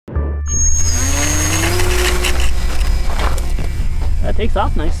Takes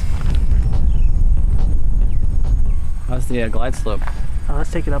off nice. How's the glide slope?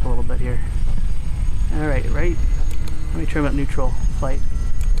 Let's take it up a little bit here. All right, right. Let me trim it neutral, Flite.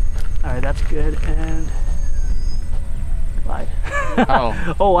 All right, that's good, and glide.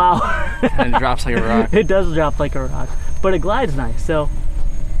 Oh. Oh, wow. And it drops like a rock. It does drop like a rock, but it glides nice. So,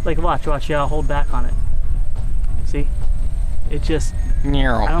 like, watch, yeah, I'll hold back on it. See? It just, I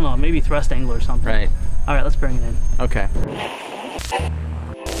don't know, maybe thrust angle or something. Right. All right, let's bring it in. Okay.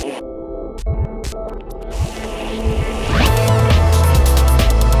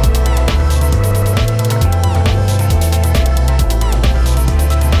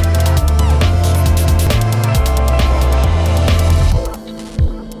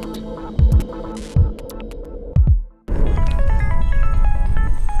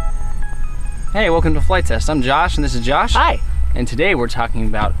 Hey, welcome to Flight Test. I'm Josh, and this is Josh. Hi. And today we're talking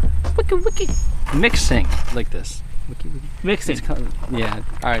about mixing like this. Mixing. Yeah,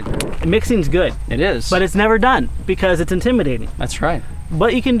 all right. Mixing's good. It is. But it's never done because it's intimidating. That's right.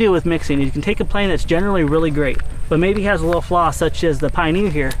 What you can do with mixing, you can take a plane that's generally really great, but maybe has a little flaw, such as the Pioneer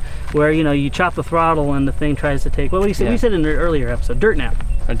here, where you chop the throttle and the thing tries to take, what did you say? Yeah. We said in the earlier episode, dirt nap.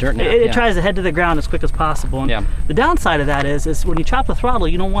 A dirt nap. It tries to head to the ground as quick as possible. And the downside of that is when you chop the throttle,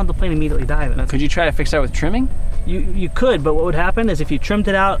 you don't want the plane immediately diving. Could you try to fix that with trimming? You could, but what would happen is if you trimmed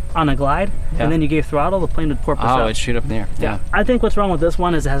it out on a glide and then you gave throttle, the plane would porpoise up. Oh, it'd shoot up in the air. Yeah. I think what's wrong with this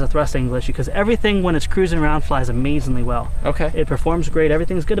one is it has a thrust angle issue, because everything when it's cruising around flies amazingly well. Okay. It performs great,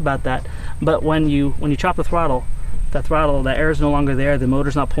 everything's good about that. But when you chop the throttle, that air is no longer there, the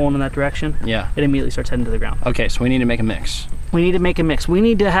motor's not pulling in that direction, it immediately starts heading to the ground. Okay, so we need to make a mix. We need to make a mix. We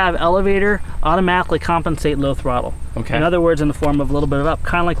need to have elevator automatically compensate low throttle. Okay. In other words, in the form of a little bit of up,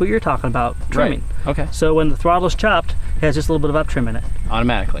 kind of like what you're talking about, trimming. Right. Okay. So when the throttle is chopped, it has just a little bit of up trim in it.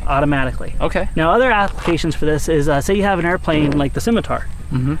 Automatically. Automatically. Okay. Now, other applications for this is, say you have an airplane like the Scimitar,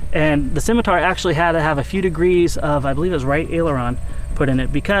 and the Scimitar actually had to have a few degrees of, I believe it was right aileron, put in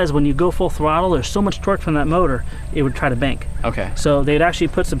it, because when you go full throttle, there's so much torque from that motor, it would try to bank. Okay. So they'd actually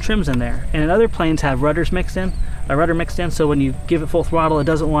put some trims in there. And other planes have rudders mixed in, a rudder mixed in, so when you give it full throttle, it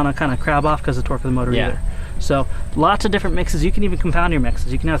doesn't want to kind of crab off because of the torque of the motor either. So lots of different mixes. You can even compound your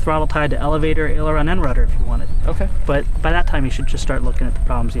mixes. You can have throttle tied to elevator, aileron, and rudder if you wanted. Okay. But by that time, you should just start looking at the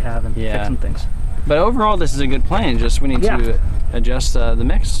problems you have and fixing things. But overall, this is a good plane. Just we need to adjust the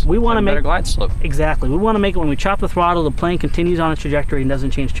mix. We want to make better glide slope. Exactly. We want to make it when we chop the throttle, the plane continues on its trajectory and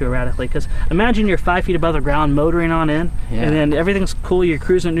doesn't change too erratically. Because imagine you're 5 feet above the ground, motoring on in, and then everything's cool. You're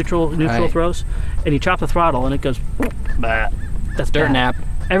cruising neutral throws, and you chop the throttle, and it goes. Bah. That's dirt nap.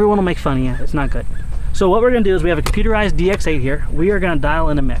 Everyone will make fun of you. It's not good. So what we're going to do is we have a computerized DX8 here. We are going to dial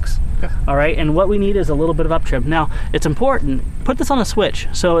in a mix. Okay. All right, and what we need is a little bit of up trim. Now, it's important, put this on a switch.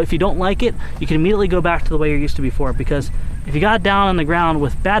 So if you don't like it, you can immediately go back to the way you're used to before, because if you got down on the ground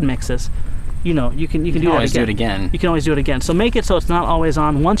with bad mixes, you can do it again. You can always do it again. So make it so it's not always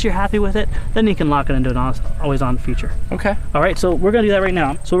on. Once you're happy with it, then you can lock it into an always on feature. Okay. All right, so we're going to do that right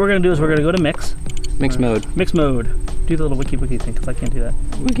now. So what we're going to do is we're going to go to mix. Mix mode. Mix mode. Do the little wiki thing, because I can't do that.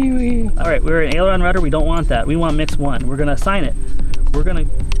 Wiki. All right, we're in aileron rudder. We don't want that. We want mix 1. We're going to assign it. We're going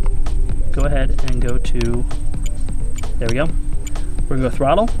to go ahead and go to, there we go. We're going to go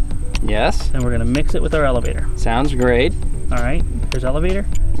throttle. Yes. And we're going to mix it with our elevator. Sounds great. All right, there's elevator.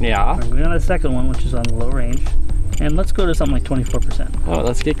 Yeah. We're going to the second one, which is on the low range. And let's go to something like 24%. Oh,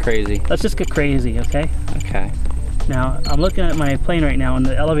 let's get crazy. Let's just get crazy, okay? Okay. Now, I'm looking at my plane right now, and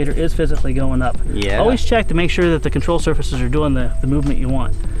the elevator is physically going up. Yeah. Always check to make sure that the control surfaces are doing the movement you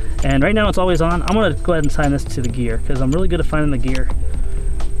want. And right now it's always on. I'm going to go ahead and assign this to the gear, because I'm really good at finding the gear.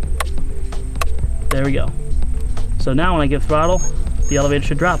 There we go. So now when I give throttle, the elevator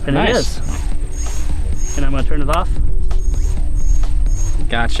should drop, and it is. And I'm going to turn it off.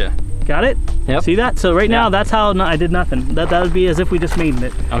 Gotcha. Got it? Yep. See that? So right now, that's how I did nothing. That would be as if we just made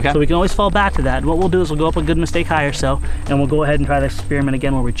it. Okay. So we can always fall back to that. And what we'll do is we'll go up a good mistake high or so, and we'll go ahead and try the experiment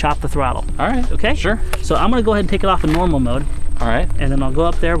again where we chop the throttle. All right. Okay? Sure. So I'm going to go ahead and take it off in normal mode. All right. And then I'll go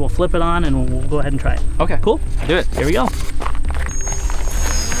up there, we'll flip it on, and we'll go ahead and try it. Okay. Cool? Do it. Here we go.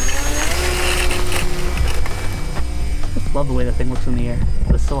 I love the way that thing looks in the air.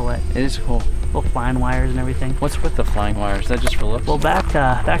 The silhouette. It is cool. Little flying wires and everything. What's with the flying wires? Is that just for looks? Well,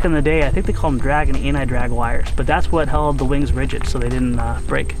 back in the day, I think they called them drag and anti-drag wires, but that's what held the wings rigid so they didn't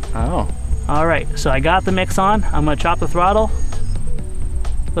break. Oh. All right, so I got the mix on. I'm gonna chop the throttle.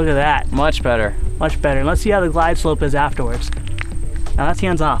 Look at that. Much better. Much better. And let's see how the glide slope is afterwards. Now that's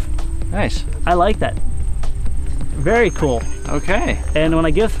hands off. Nice. I like that. Very cool. Okay. And when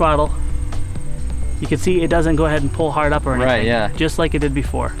I give throttle, you can see it doesn't go ahead and pull hard up or anything. Right, yeah. Just like it did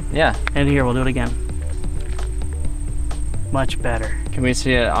before. Yeah. And here, we'll do it again. Much better. Can we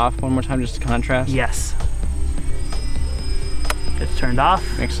see it off one more time just to contrast? Yes. It's turned off.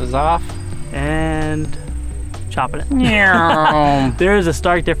 Mix is off. And chopping it. There is a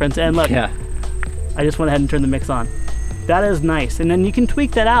stark difference. And look, yeah. I just went ahead and turned the mix on. That is nice. And then you can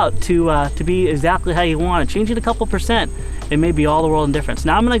tweak that out to be exactly how you want it. Change it a couple percent. It may be all the world in difference.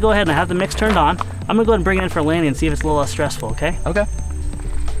 Now I'm gonna go ahead and I have the mix turned on. I'm gonna go ahead and bring it in for landing and see if it's a little less stressful, okay? Okay.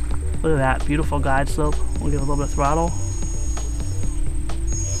 Look at that, beautiful guide slope. We'll give it a little bit of throttle.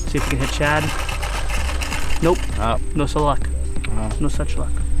 See if we can hit Chad. Nope, no so luck. No such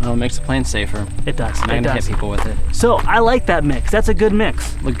luck. Well, it makes the plane safer. It does, Not it gonna does. hit people with it. So I like that mix. That's a good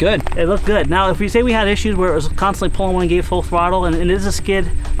mix. Look good. It looked good. Now, if we say we had issues where it was constantly pulling when it gave full throttle and it is a skid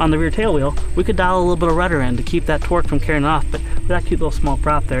on the rear tail wheel, we could dial a little bit of rudder in to keep that torque from carrying it off. But with that cute little small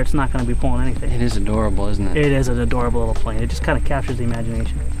prop there, it's not going to be pulling anything. It is adorable, isn't it? It is an adorable little plane. It just kind of captures the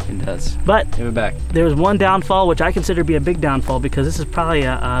imagination. It does. But give it back. There was one downfall, which I consider to be a big downfall because this is probably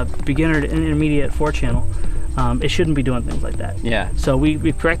a beginner to intermediate 4-channel. It shouldn't be doing things like that. Yeah. So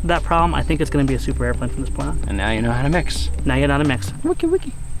we've corrected that problem. I think it's going to be a super airplane from this point on. And now you know how to mix. Now you know how to mix. Wiki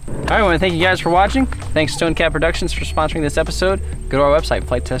wiki. All right, I want to thank you guys for watching. Thanks Stone Cat Productions for sponsoring this episode. Go to our website,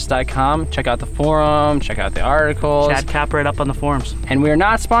 flitetest.com. Check out the forum, check out the articles. Chad Capper it up on the forums. And we are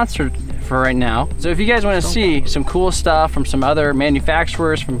not sponsored for right now. So if you guys want to see some cool stuff from some other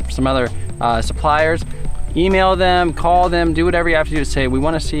manufacturers, from some other suppliers, email them, call them, do whatever you have to do to say, we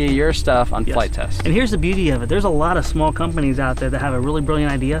want to see your stuff on Flite Test. And here's the beauty of it. There's a lot of small companies out there that have a really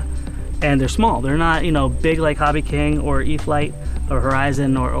brilliant idea, and they're small. They're not, you know, big like Hobby King or E-Flite or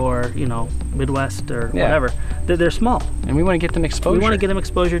Horizon or you know, Midwest or whatever. They're small. And we want to get them exposure. We want to get them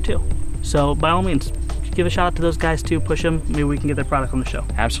exposure too. So by all means, give a shout out to those guys too, push them. Maybe we can get their product on the show.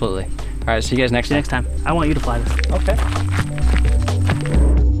 Absolutely. All right, see you guys next time. See you next time. I want you to fly this. Okay.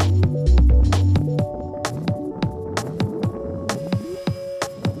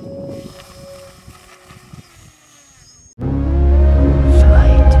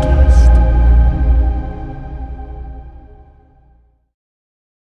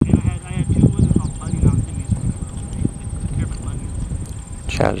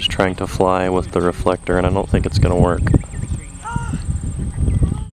 Chad is trying to fly with the reflector and I don't think it's going to work.